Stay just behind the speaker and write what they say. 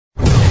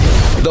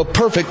The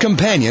perfect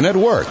companion at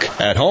work,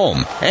 at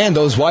home, and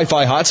those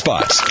Wi-Fi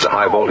hotspots. It's a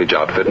high voltage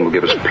outfit and will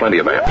give us plenty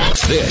of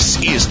amps.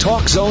 This is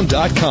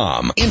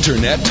TalkZone.com,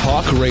 Internet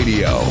Talk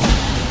Radio.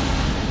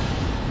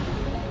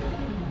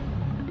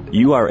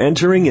 You are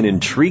entering an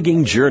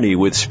intriguing journey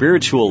with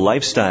spiritual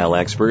lifestyle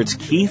experts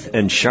Keith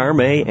and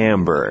Charmaine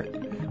Amber,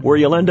 where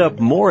you'll end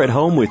up more at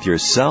home with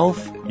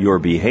yourself, your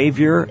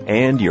behavior,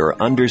 and your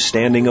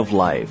understanding of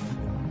life.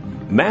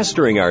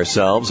 Mastering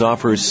Ourselves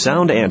offers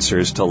sound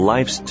answers to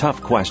life's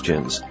tough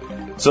questions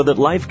so that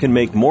life can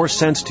make more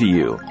sense to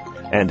you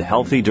and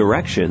healthy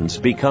directions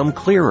become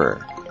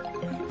clearer.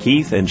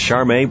 Keith and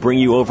Charmaine bring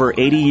you over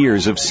 80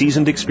 years of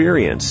seasoned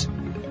experience.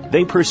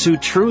 They pursue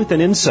truth and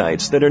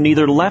insights that are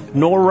neither left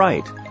nor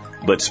right,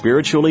 but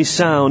spiritually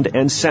sound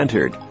and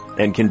centered,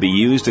 and can be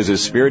used as a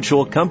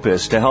spiritual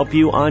compass to help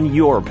you on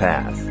your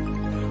path.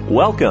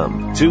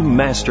 Welcome to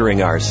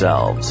Mastering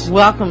Ourselves.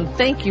 Welcome.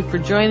 Thank you for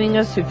joining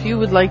us. If you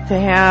would like to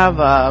have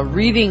a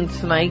reading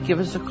tonight,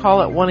 give us a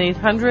call at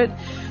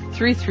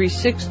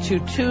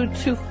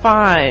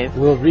 1-800-336-2225.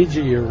 We'll read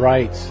you your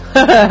rights.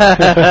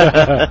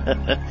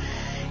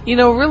 You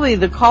know, really,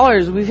 the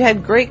callers, we've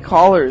had great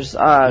callers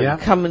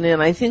coming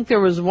in. I think there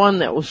was one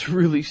that was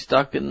really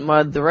stuck in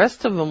mud. The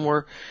rest of them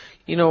were,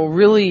 you know,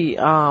 really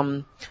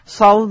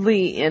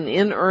solidly and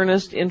in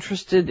earnest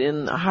interested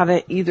in how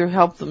to either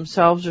help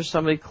themselves or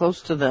somebody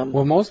close to them.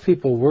 Well, most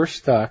people were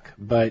stuck,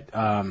 but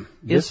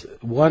this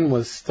one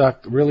was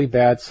stuck really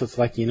bad, so it's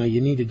like, you know,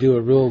 you need to do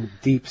a real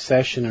deep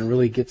session and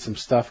really get some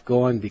stuff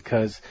going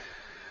because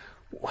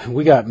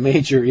we got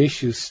major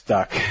issues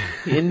stuck.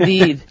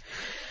 Indeed.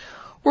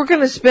 We're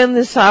going to spend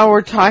this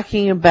hour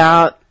talking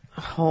about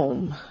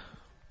home.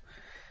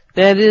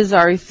 That is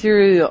our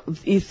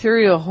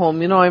ethereal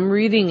home. You know, I'm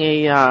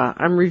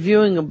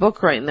reviewing a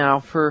book right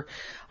now for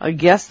a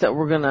guest that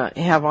we're going to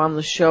have on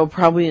the show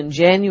probably in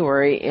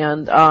January.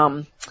 And,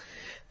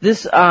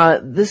 this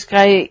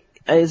guy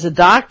is a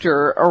doctor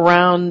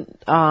around,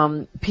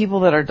 people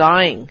that are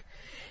dying.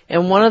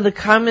 And one of the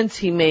comments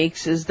he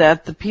makes is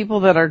that the people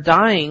that are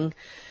dying,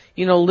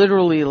 you know,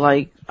 literally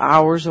like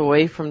hours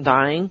away from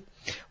dying,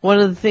 one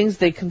of the things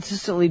they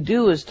consistently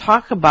do is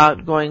talk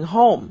about going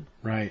home.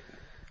 Right.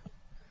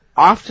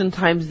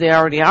 Oftentimes they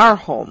already are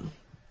home,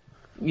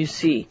 you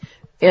see.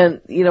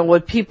 And, you know,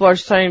 what people are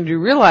starting to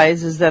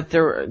realize is that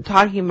they're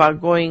talking about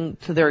going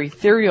to their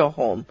ethereal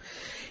home.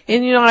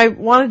 And, you know, I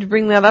wanted to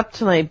bring that up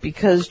tonight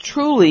because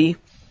truly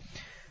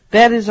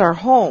that is our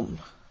home.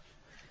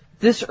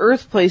 This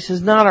earth place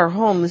is not our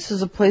home. This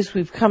is a place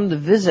we've come to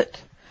visit,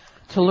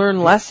 to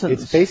learn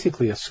lessons. It's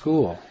basically a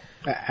school.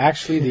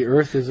 Actually, the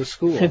earth is a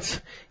school.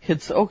 It's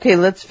okay,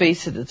 let's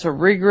face it, it's a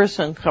rigorous,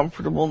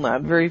 uncomfortable,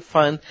 not very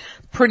fun,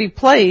 pretty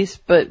place,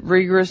 but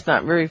rigorous,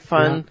 not very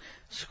fun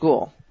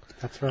school.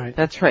 That's right.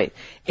 That's right.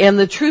 And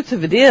the truth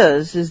of it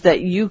is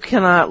that you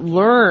cannot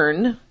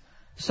learn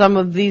some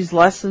of these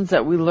lessons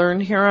that we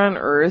learn here on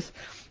earth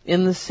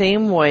in the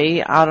same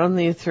way out on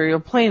the ethereal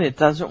plane. It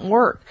doesn't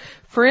work.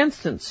 For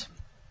instance,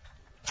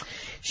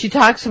 she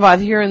talks about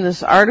here in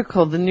this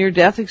article the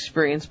near-death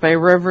experience by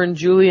Reverend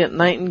Juliet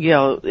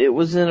Nightingale. It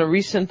was in a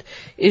recent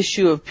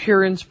issue of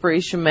Pure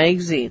Inspiration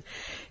magazine.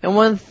 And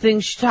one of the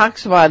things she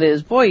talks about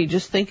is, boy, you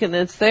just thinking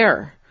it's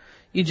there.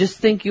 You just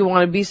think you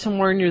want to be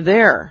somewhere and you're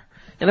there.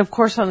 And of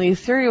course on the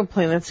ethereal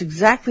plane, that's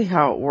exactly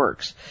how it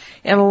works.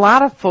 And a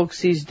lot of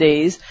folks these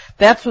days,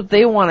 that's what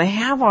they want to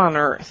have on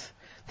earth.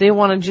 They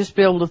want to just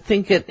be able to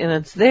think it and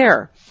it's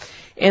there.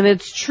 And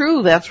it's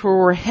true, that's where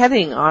we're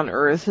heading on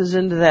earth, is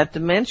into that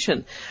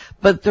dimension.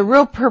 But the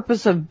real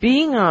purpose of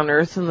being on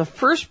earth in the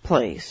first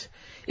place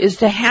is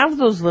to have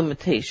those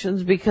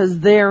limitations because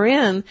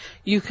therein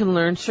you can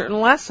learn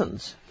certain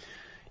lessons.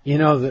 You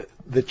know,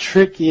 the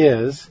trick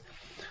is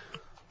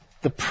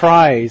the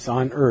prize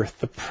on earth,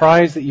 the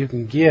prize that you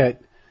can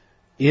get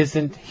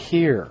isn't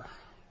here.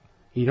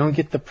 You don't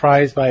get the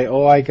prize by,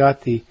 I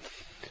got the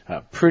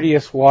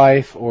prettiest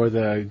wife or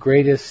the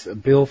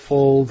greatest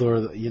billfold or,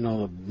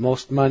 the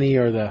most money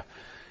or the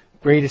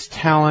greatest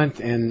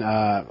talent and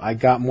I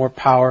got more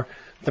power.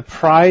 The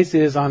prize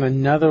is on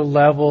another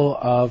level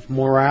of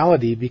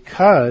morality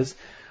because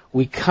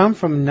we come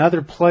from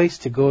another place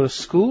to go to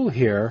school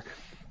here,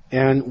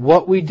 and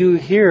what we do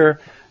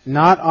here,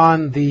 not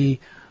on the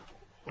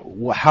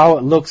how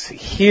it looks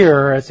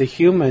here as a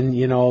human,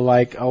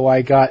 like,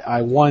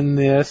 I won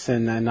this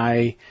and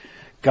I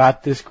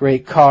got this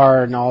great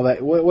car and all that,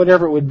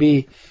 whatever it would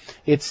be.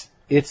 It's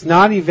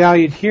not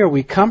evaluated here.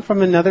 We come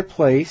from another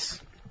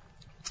place.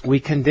 We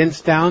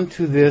condense down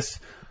to this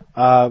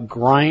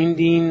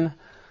grinding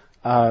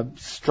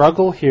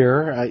struggle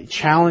here, a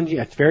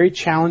very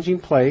challenging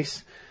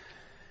place.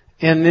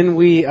 And then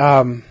we,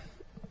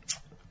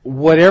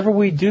 whatever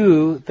we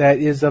do that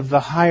is of the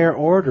higher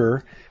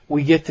order,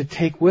 we get to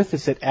take with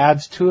us. It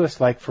adds to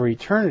us like for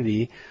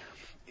eternity.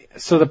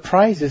 So the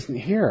prize isn't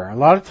here. A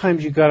lot of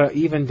times you got to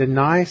even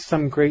deny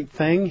some great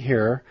thing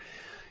here.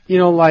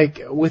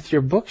 Like with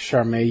your book,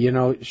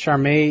 Charmaine,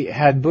 Charmaine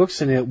had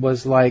books and it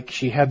was like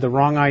she had the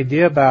wrong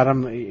idea about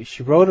them.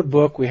 She wrote a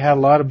book. We had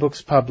a lot of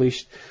books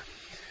published.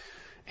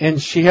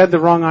 And she had the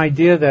wrong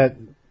idea that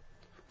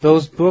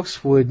those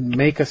books would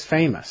make us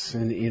famous.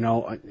 And,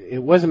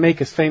 it wasn't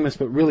make us famous,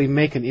 but really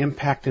make an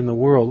impact in the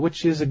world,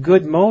 which is a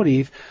good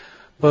motive,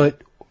 but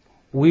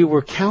we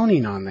were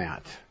counting on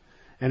that.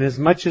 And as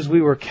much as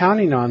we were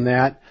counting on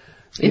that,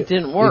 it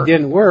didn't work. It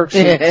didn't work.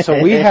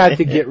 So we had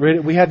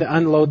to we had to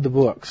unload the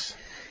books.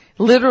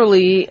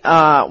 Literally,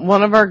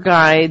 one of our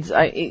guides,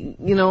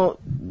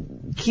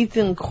 Keith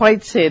didn't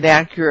quite say it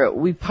accurate.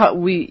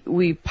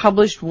 We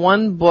published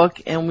one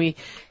book and we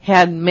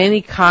had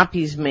many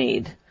copies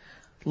made,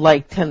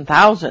 like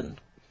 10,000,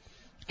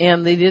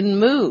 and they didn't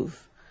move.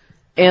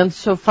 And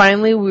so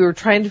finally we were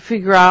trying to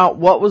figure out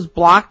what was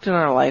blocked in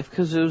our life,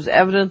 because it was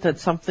evident that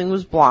something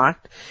was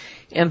blocked.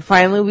 And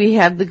finally we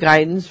had the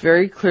guidance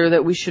very clear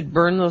that we should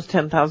burn those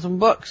 10,000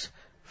 books.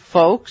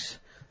 Folks,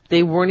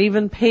 they weren't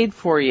even paid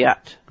for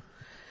yet.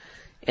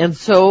 And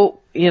so,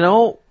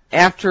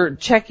 after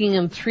checking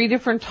in 3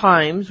 different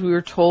times, we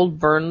were told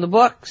burn the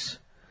books.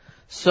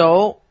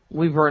 So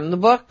we burned the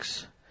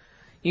books.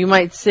 You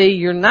might say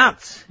you're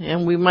nuts,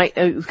 and we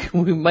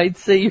might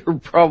say you're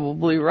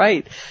probably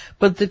right.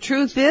 But the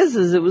truth is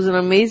it was an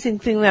amazing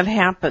thing that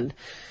happened.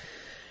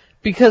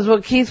 Because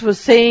what Keith was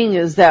saying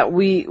is that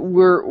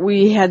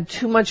we had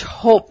too much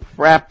hope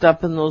wrapped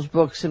up in those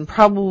books, and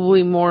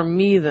probably more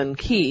me than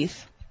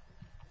Keith.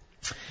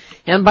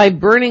 And by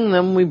burning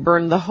them, we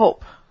burned the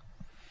hope.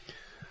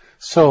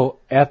 So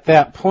at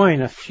that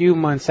point, a few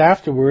months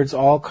afterwards,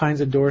 all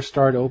kinds of doors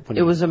started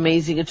opening. It was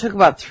amazing. It took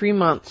about 3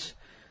 months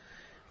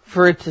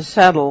for it to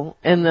settle,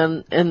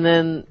 and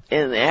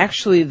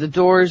actually the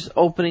doors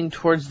opening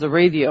towards the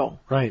radio.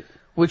 Right.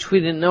 Which we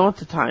didn't know at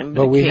the time.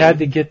 But we had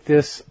to get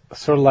this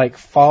sort of like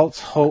false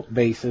hope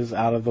bases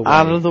out of the way.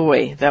 Out of the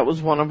way. That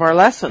was one of our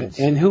lessons.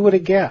 And who would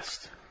have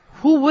guessed?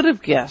 Who would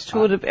have guessed?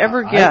 Who would have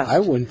ever guessed? I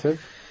wouldn't have.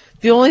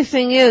 The only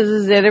thing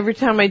is that every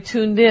time I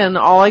tuned in,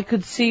 all I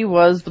could see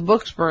was the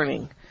books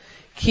burning.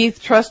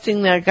 Keith,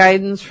 trusting that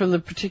guidance from the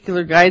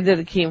particular guide that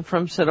it came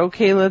from, said,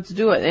 okay, let's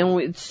do it. And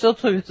it still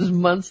took us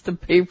months to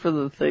pay for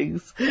the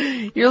things.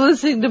 You're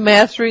listening to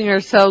Mastering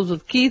Ourselves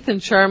with Keith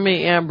and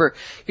Charmaine Amber,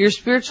 your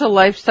spiritual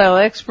lifestyle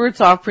experts,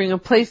 offering a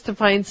place to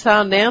find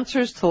sound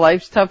answers to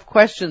life's tough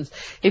questions.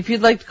 If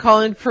you'd like to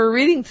call in for a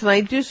reading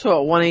tonight, do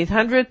so at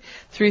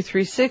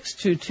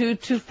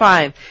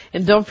 1-800-336-2225.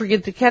 And don't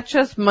forget to catch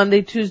us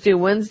Monday, Tuesday,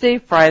 Wednesday,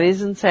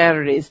 Fridays, and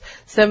Saturdays,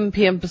 7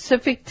 p.m.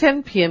 Pacific,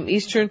 10 p.m.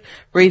 Eastern,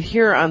 right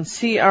here on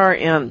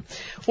CRN.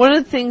 One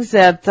of the things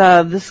that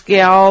this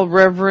gal,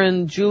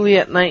 Reverend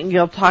Juliet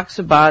Nightingale, talks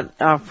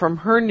about from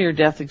her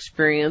near-death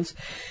experience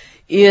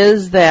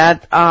is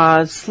that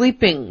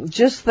sleeping,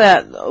 just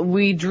that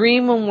we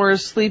dream when we're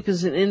asleep,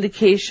 is an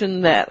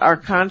indication that our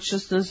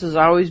consciousness is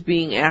always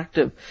being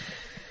active.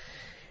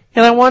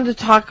 And I wanted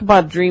to talk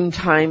about dream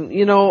time.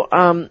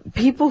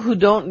 People who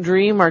don't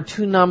dream are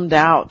too numbed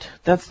out.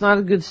 That's not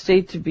a good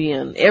state to be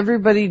in.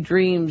 Everybody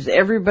dreams.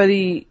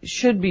 Everybody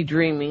should be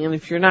dreaming. And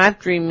if you're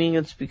not dreaming,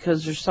 it's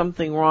because there's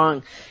something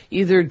wrong.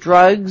 Either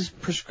drugs,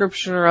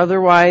 prescription or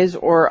otherwise,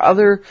 or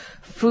other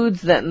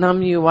foods that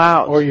numb you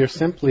out. Or you're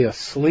simply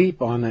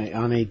asleep on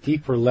a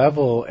deeper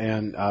level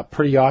and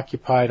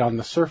preoccupied on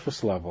the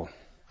surface level.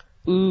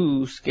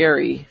 Ooh,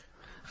 scary.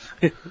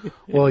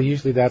 Well,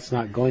 usually that's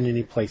not going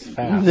anyplace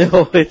fast.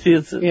 No, it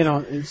isn't.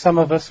 And some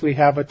of us, we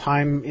have a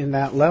time in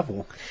that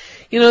level.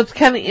 It's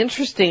kind of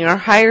interesting. Our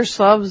higher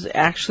selves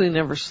actually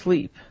never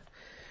sleep.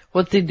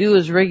 What they do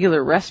is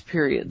regular rest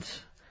periods.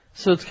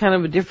 So it's kind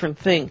of a different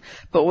thing.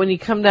 But when you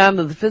come down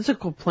to the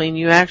physical plane,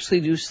 you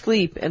actually do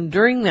sleep. And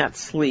during that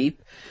sleep,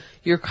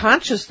 your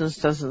consciousness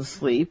doesn't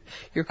sleep.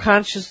 Your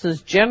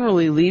consciousness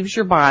generally leaves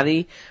your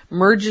body,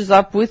 merges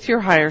up with your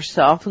higher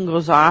self, and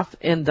goes off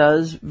and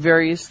does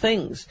various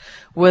things.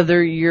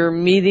 Whether you're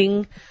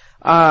meeting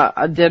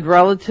a dead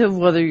relative,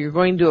 whether you're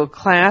going to a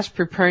class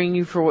preparing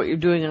you for what you're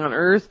doing on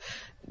Earth,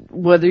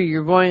 whether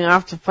you're going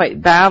off to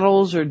fight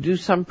battles or do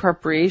some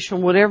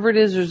preparation, whatever it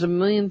is, there's a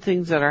million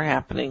things that are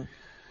happening.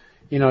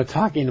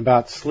 Talking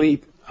about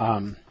sleep,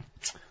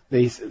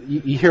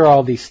 you hear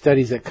all these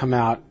studies that come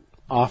out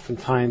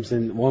oftentimes,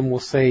 and one will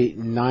say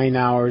 9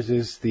 hours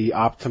is the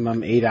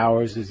optimum, 8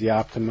 hours is the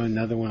optimum,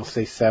 another one will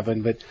say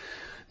 7, but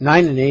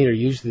 9 and 8 are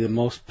usually the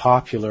most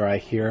popular, I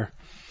hear.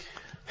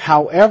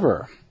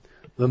 However,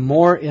 the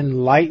more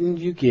enlightened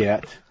you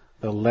get,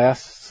 the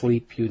less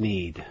sleep you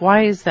need.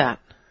 Why is that?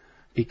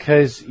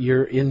 Because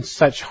you're in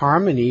such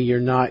harmony,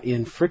 you're not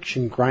in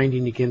friction,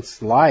 grinding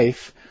against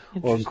life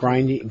or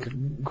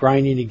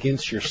grinding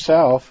against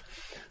yourself.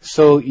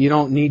 So you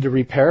don't need to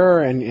repair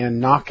and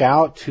knock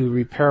out to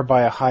repair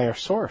by a higher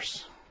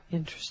source.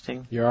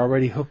 Interesting. You're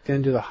already hooked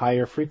into the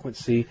higher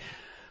frequency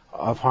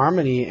of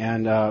harmony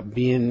and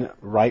being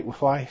right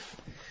with life.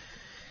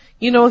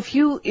 If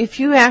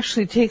you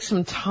actually take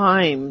some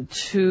time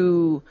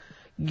to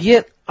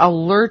get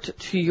alert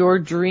to your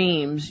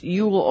dreams,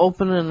 you will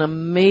open an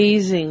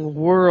amazing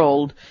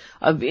world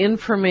of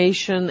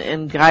information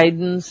and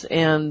guidance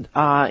and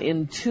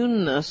in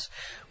tuneness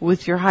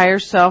with your higher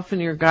self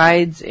and your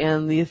guides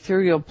and the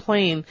ethereal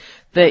plane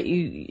that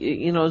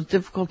you know is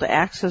difficult to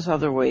access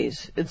other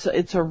ways.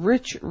 It's a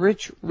rich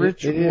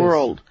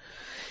world.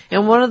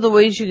 And one of the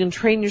ways you can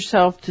train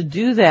yourself to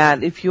do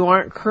that, if you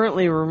aren't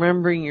currently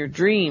remembering your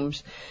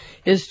dreams,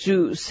 is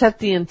to set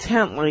the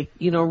intent, like,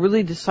 you know,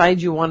 really decide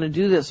you want to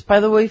do this. By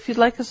the way, if you'd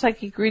like a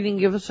psychic reading,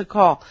 give us a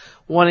call,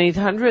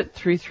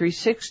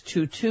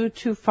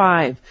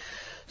 1-800-336-2225.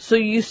 So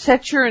you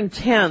set your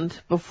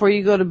intent before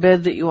you go to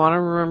bed that you want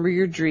to remember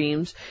your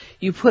dreams.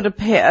 You put a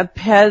pad,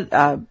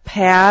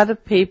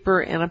 paper,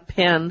 and a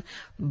pen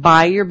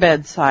by your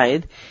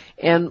bedside,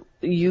 and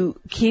you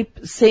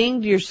keep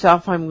saying to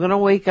yourself, I'm going to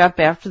wake up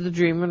after the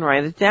dream and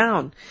write it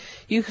down.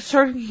 You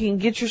sort of can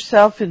get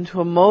yourself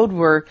into a mode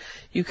where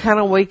you kind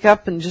of wake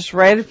up and just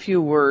write a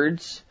few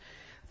words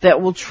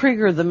that will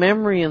trigger the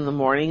memory in the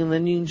morning, and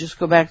then you can just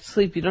go back to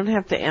sleep. You don't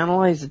have to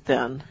analyze it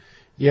then.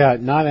 Yeah,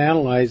 not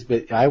analyze,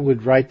 but I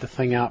would write the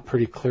thing out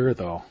pretty clear,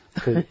 though.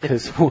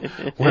 Because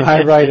when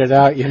I write it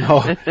out, you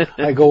know,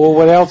 I go, well,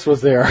 what else was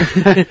there?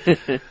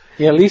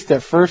 Yeah, at least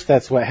at first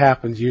that's what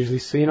happens usually.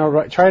 So, you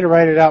know, try to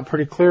write it out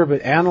pretty clear,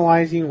 but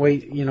analyzing,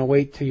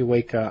 wait till you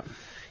wake up.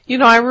 You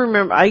know, I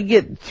remember I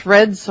get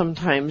threads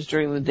sometimes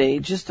during the day,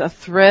 just a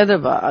thread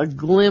of a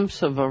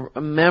glimpse of a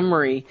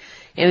memory.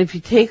 And if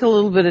you take a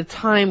little bit of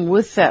time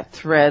with that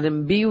thread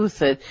and be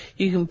with it,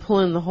 you can pull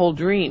in the whole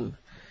dream.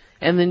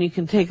 And then you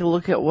can take a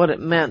look at what it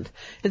meant.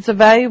 It's a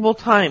valuable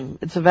time.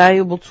 It's a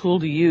valuable tool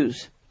to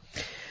use.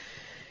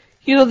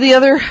 You know, the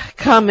other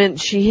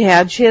comment she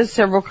has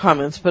several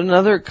comments, but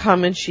another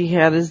comment she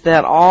had is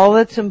that all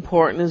that's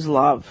important is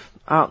love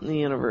out in the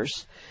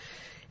universe.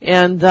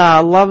 And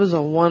love is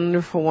a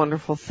wonderful,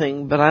 wonderful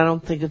thing, but I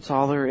don't think it's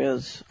all there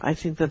is. I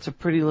think that's a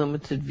pretty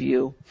limited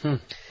view.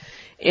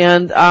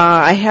 And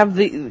I have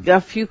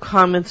a few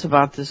comments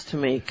about this to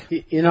make.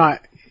 You know,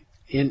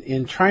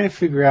 in trying to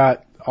figure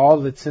out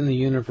all that's in the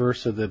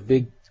universe, or the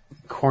big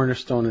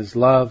cornerstone is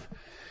love,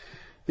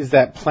 is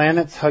that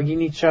planets hugging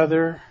each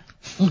other.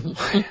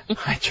 I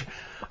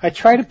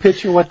try to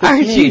picture what this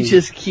means. Aren't you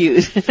just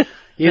cute?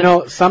 You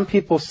know, some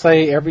people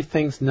say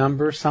everything's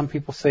numbers, some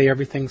people say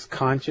everything's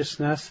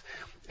consciousness,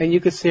 and you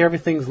could say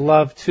everything's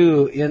love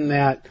too, in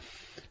that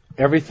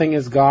everything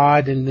is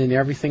God and then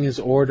everything is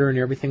order and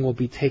everything will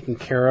be taken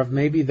care of.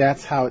 Maybe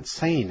that's how it's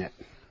saying it.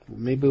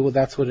 Maybe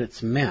that's what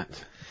it's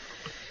meant.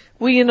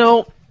 Well, you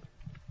know,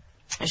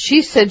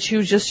 she said she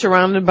was just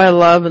surrounded by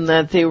love, and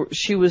that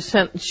she was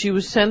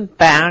sent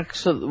back.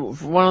 So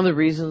one of the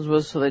reasons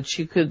was so that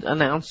she could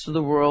announce to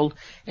the world,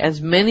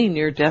 as many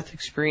near-death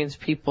experience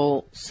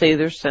people say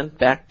they're sent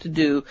back to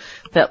do,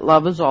 that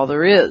love is all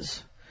there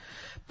is.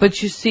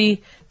 But you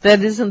see,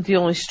 that isn't the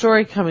only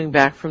story coming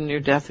back from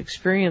near-death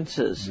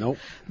experiences. Nope.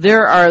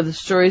 There are the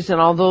stories, and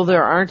although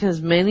there aren't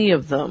as many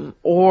of them,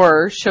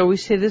 or shall we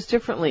say this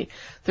differently,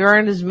 there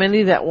aren't as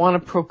many that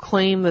want to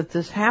proclaim that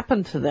this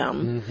happened to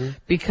them,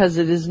 because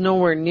it is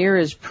nowhere near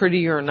as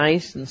pretty or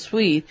nice and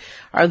sweet,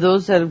 are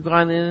those that have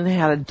gone in and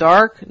had a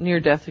dark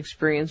near-death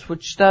experience,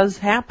 which does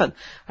happen.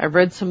 I've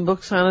read some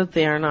books on it.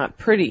 They are not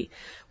pretty.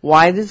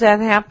 Why does that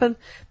happen?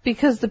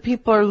 Because the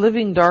people are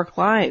living dark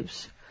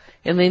lives,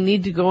 and they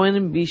need to go in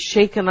and be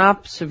shaken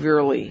up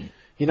severely.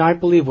 You know, I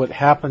believe what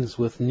happens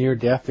with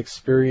near-death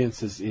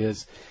experiences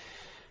is,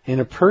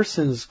 in a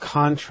person's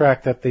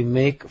contract that they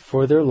make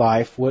for their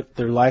life, what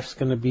their life's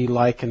going to be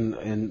like,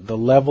 and the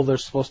level they're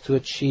supposed to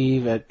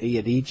achieve at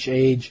each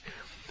age.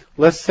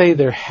 Let's say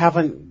they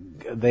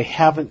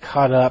haven't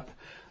caught up,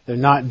 they're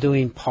not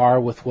doing par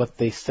with what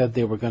they said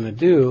they were going to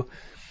do.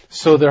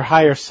 So their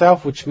higher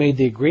self, which made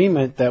the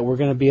agreement that we're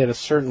going to be at a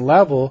certain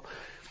level,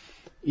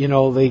 you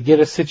know, they get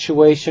a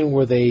situation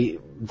where they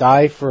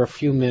die for a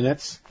few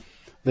minutes.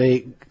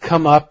 They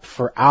come up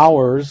for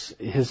hours,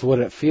 is what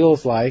it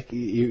feels like.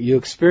 You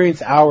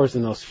experience hours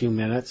in those few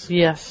minutes.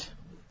 Yes.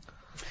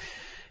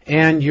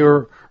 And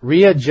you're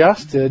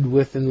readjusted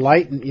with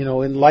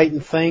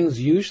enlightened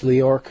things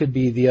usually, or it could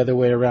be the other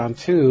way around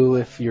too,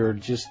 if you're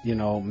just,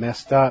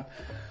 messed up.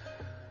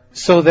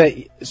 So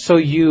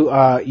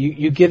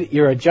you get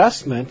your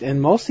adjustment,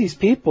 and most of these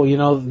people,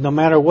 no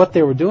matter what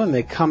they were doing,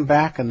 they come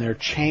back and they're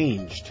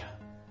changed.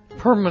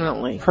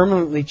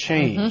 Permanently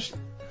changed.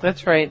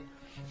 That's right.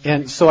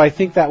 And so I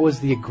think that was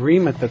the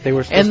agreement that they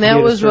were supposed to be And that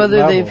at a was certain whether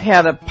level. they've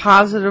had a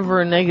positive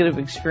or a negative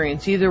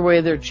experience. Either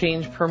way, they're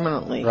changed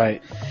permanently.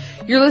 Right.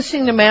 You're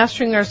listening to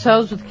Mastering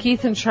Ourselves with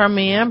Keith and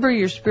Charmaine Amber,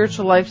 your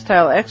spiritual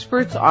lifestyle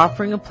experts,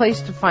 offering a place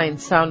to find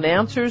sound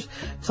answers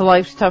to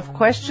life's tough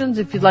questions.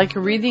 If you'd like a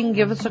reading,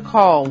 give us a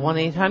call,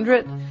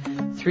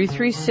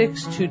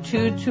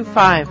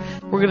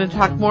 1-800-336-2225. We're going to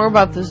talk more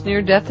about this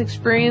near-death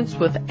experience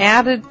with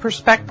added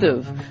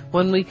perspective.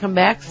 When we come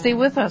back, stay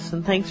with us,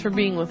 and thanks for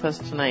being with us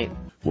tonight.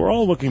 We're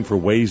all looking for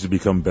ways to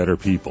become better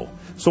people.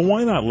 So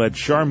why not let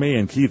Charmaine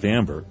and Keith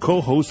Amber,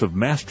 co-hosts of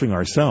Mastering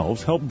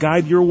Ourselves, help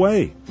guide your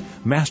way?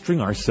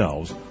 Mastering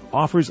Ourselves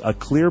offers a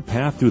clear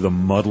path through the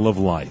muddle of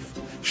life.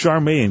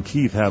 Charmaine and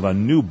Keith have a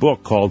new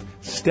book called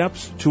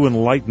Steps to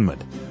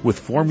Enlightenment, with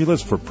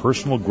formulas for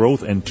personal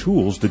growth and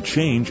tools to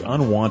change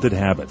unwanted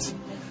habits.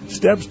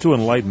 Steps to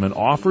Enlightenment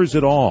offers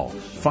it all.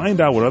 Find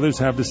out what others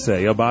have to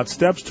say about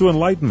Steps to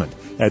Enlightenment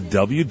at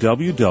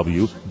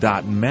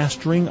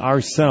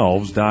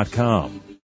www.masteringourselves.com.